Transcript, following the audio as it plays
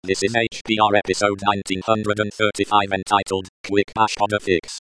This is HPR episode 1935 entitled, Quick Bashpodder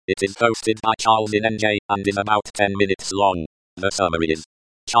Fix. It is hosted by Charles in NJ and is about 10 minutes long. The summary is,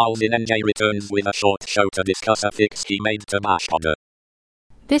 Charles in NJ returns with a short show to discuss a fix he made to Bashpodder.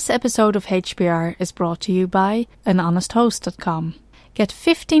 This episode of HPR is brought to you by anhonesthost.com. Get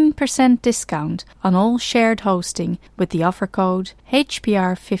 15% discount on all shared hosting with the offer code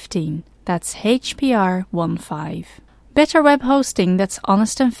HPR15. That's HPR15. Better web hosting that's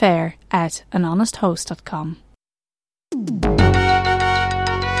honest and fair at anhonesthost.com.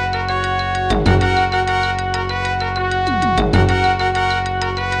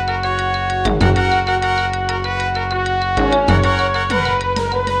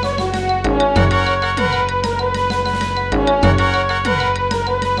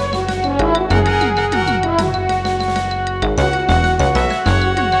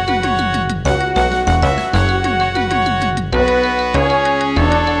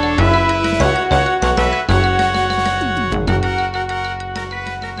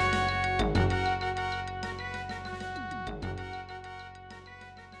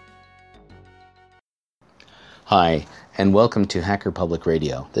 Hi, and welcome to Hacker Public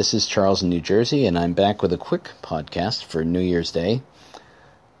Radio. This is Charles in New Jersey, and I'm back with a quick podcast for New Year's Day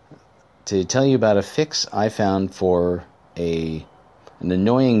to tell you about a fix I found for an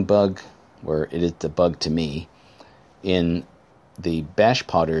annoying bug, or it is a bug to me, in the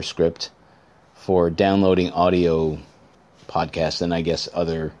Bashpodder script for downloading audio podcasts and I guess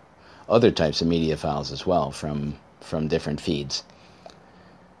other types of media files as well from different feeds.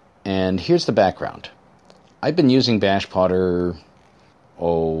 And here's the background. I've been using Bashpodder,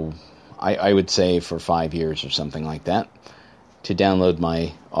 I would say for 5 years or something like that, to download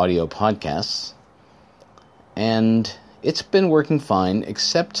my audio podcasts. And it's been working fine,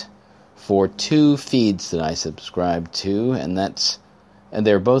 except for two feeds that I subscribe to, and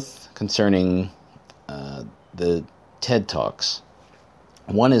they're both concerning the TED Talks.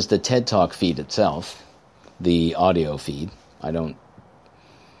 One is the TED Talk feed itself, the audio feed.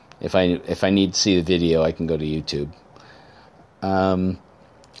 If I need to see the video, I can go to YouTube.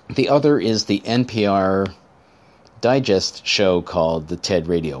 The other is the NPR digest show called the TED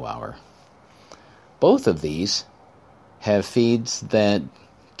Radio Hour. Both of these have feeds that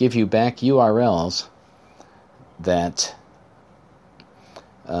give you back URLs that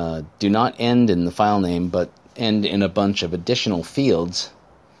do not end in the file name, but end in a bunch of additional fields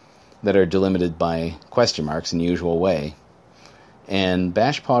that are delimited by question marks in the usual way. And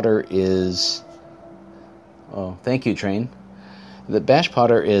Bashpodder is... Oh, thank you, Train. The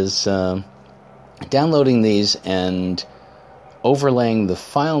Bashpodder is downloading these and overlaying the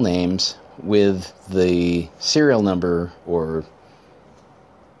file names with the serial number or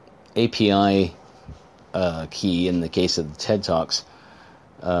API key, in the case of the TED Talks,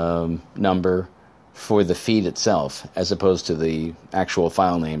 number for the feed itself, as opposed to the actual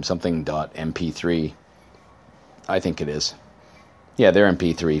file name, something .mp3, I think it is. Yeah, they're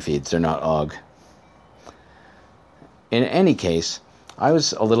MP3 feeds, they're not OGG. In any case, I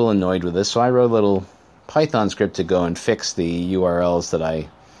was a little annoyed with this, so I wrote a little Python script to go and fix the URLs that I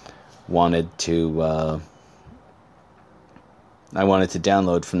wanted to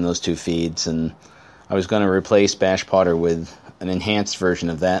download from those two feeds, and I was going to replace Bashpodder with an enhanced version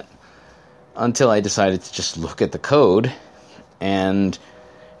of that until I decided to just look at the code, and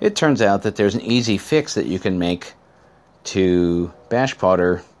it turns out that there's an easy fix that you can make to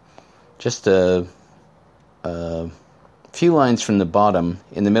Bashpodder, just a few lines from the bottom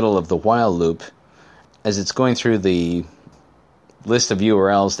in the middle of the while loop, as it's going through the list of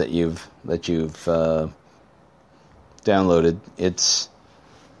URLs that you've downloaded. It's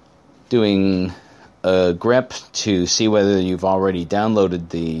doing a grep to see whether you've already downloaded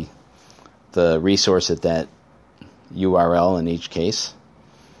the resource at that URL in each case,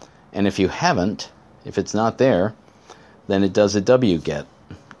 and if you haven't, if it's not there, then it does a wget,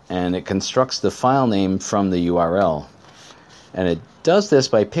 and it constructs the file name from the URL. And it does this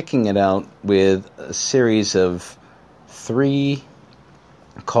by picking it out with a series of 3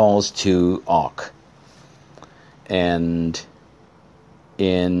 calls to awk. And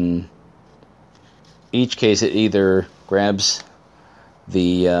in each case, it either grabs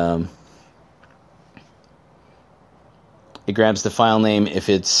the file name if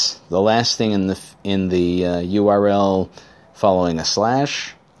it's the last thing in the URL following a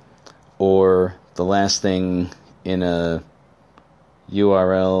slash, or the last thing in a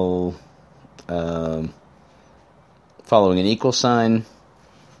URL following an equal sign,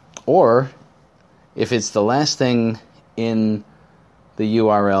 or if it's the last thing in the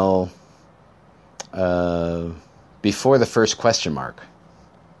URL before the first question mark.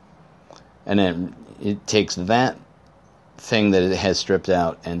 and then it takes that thing that it has stripped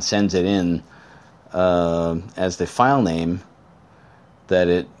out and sends it in as the file name that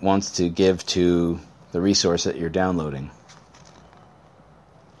it wants to give to the resource that you're downloading.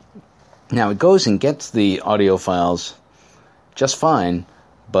 Now, it goes and gets the audio files just fine,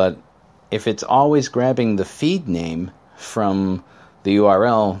 but if it's always grabbing the feed name from the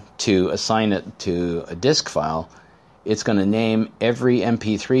URL to assign it to a disk file, it's going to name every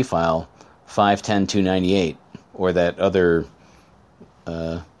MP3 file 510.298, or that other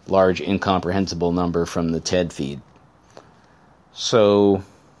large incomprehensible number from the TED feed. So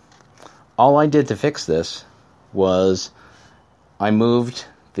all I did to fix this was I moved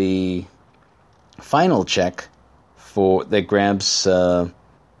the final check that grabs the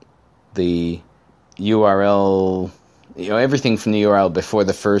URL, everything from the URL before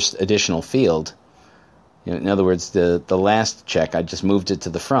the first additional field. In other words, the last check, I just moved it to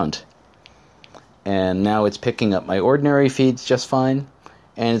the front. And now it's picking up my ordinary feeds just fine,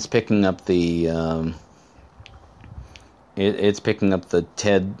 and it's picking up the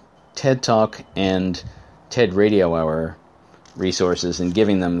TED Talk and TED Radio Hour resources and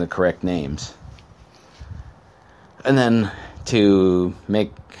giving them the correct names. And then to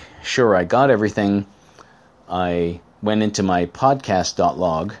make sure I got everything, I went into my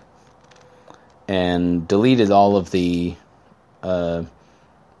podcast.log and deleted all of the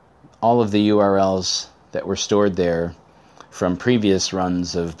URLs that were stored there from previous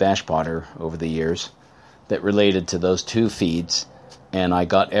runs of Bashpodder over the years that related to those two feeds, and I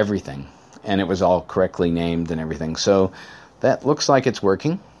got everything, and it was all correctly named and everything. So that looks like it's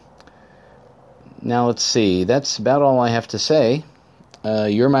working. Now let's see, that's about all I have to say.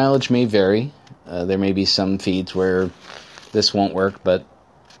 Your mileage may vary. There may be some feeds where this won't work, but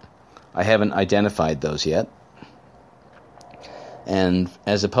I haven't identified those yet. And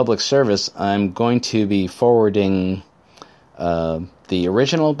as a public service, I'm going to be forwarding the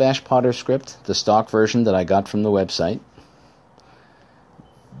original Bashpodder script, the stock version that I got from the website,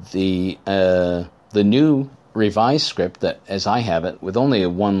 the new revised script that, as I have it, with only a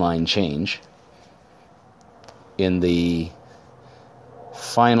one-line change in the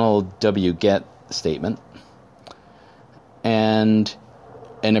final wget statement, and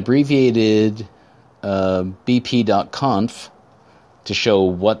an abbreviated bp.conf to show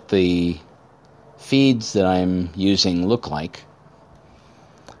what the feeds that I'm using look like.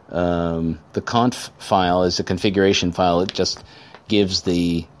 The conf file is a configuration file. It just gives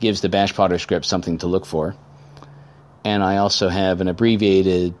the Bashpodder script something to look for. And I also have an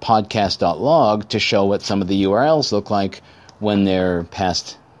abbreviated podcast.log to show what some of the URLs look like when they're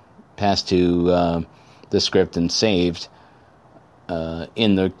passed to the script and saved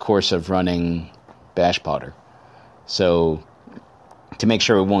in the course of running Bashpodder. So to make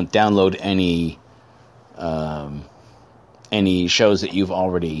sure it won't download any shows that you've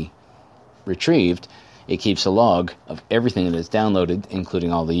already retrieved, it keeps a log of everything that is downloaded,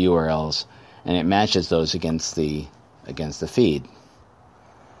 including all the URLs, and it matches those against the feed.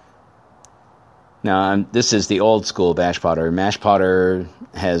 Now, this is the old school Bashpodder. Bashpodder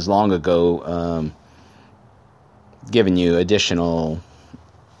has long ago given you additional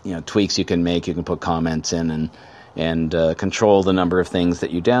tweaks you can make. You can put comments in and control the number of things that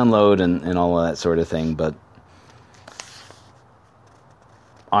you download and all of that sort of thing. But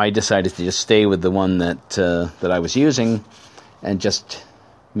I decided to just stay with the one that I was using and just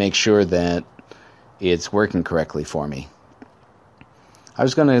make sure that it's working correctly for me. I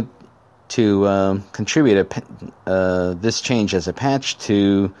was going to contribute this change as a patch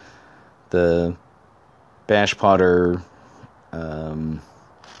to the Bashpodder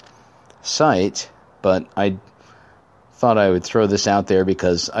site, but I thought I would throw this out there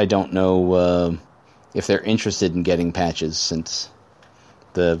because I don't know if they're interested in getting patches, since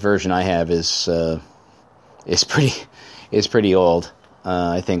the version I have is pretty old.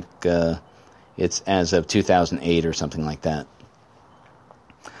 I think it's as of 2008 or something like that.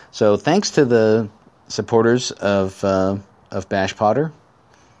 So thanks to the supporters of Bashpodder,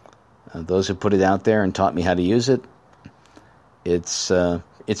 those who put it out there and taught me how to use it. It's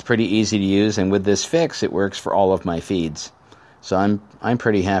pretty easy to use, and with this fix, it works for all of my feeds. So I'm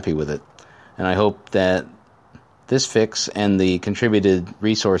pretty happy with it, and I hope that this fix and the contributed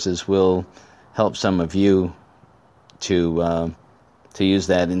resources will help some of you to use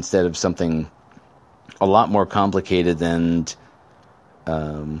that instead of something a lot more complicated and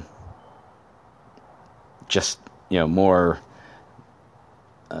just more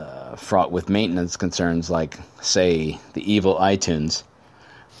fraught with maintenance concerns, like, say, the evil iTunes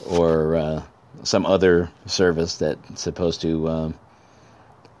or some other service that's supposed to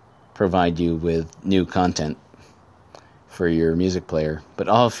provide you with new content for your music player. But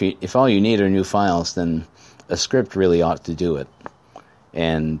if all you need are new files, then a script really ought to do it.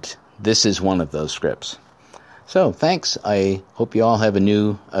 And this is one of those scripts. So thanks. I hope you all have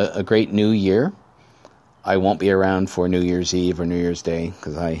a great new year. I won't be around for New Year's Eve or New Year's Day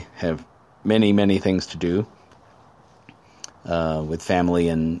because I have many, many things to do with family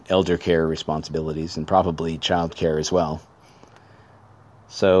and elder care responsibilities, and probably child care as well.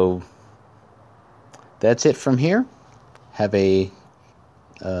 So that's it from here. Have a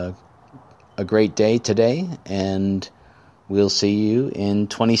great day today, and we'll see you in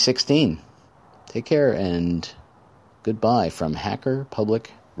 2016. Take care, and goodbye from Hacker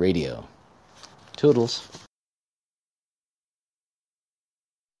Public Radio. Toodles.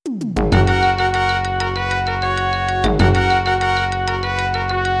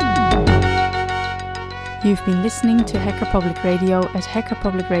 You've been listening to Hacker Public Radio at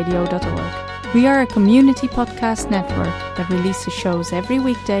hackerpublicradio.org. We are a community podcast network that releases shows every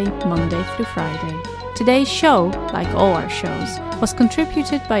weekday, Monday through Friday. Today's show, like all our shows, was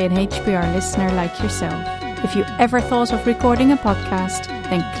contributed by an HPR listener like yourself. If you ever thought of recording a podcast,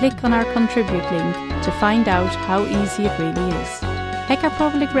 then click on our contribute link to find out how easy it really is. Hacker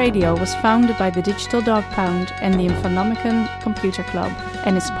Public Radio was founded by the Digital Dog Pound and the Infonomicon Computer Club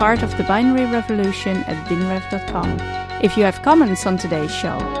and is part of the binary revolution at binrev.com. If you have comments on today's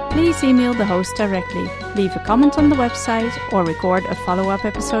show, please email the host directly, leave a comment on the website, or record a follow-up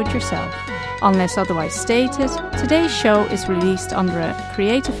episode yourself. Unless otherwise stated, today's show is released under a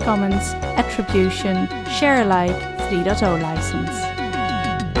Creative Commons Attribution Share Alike 3.0 license.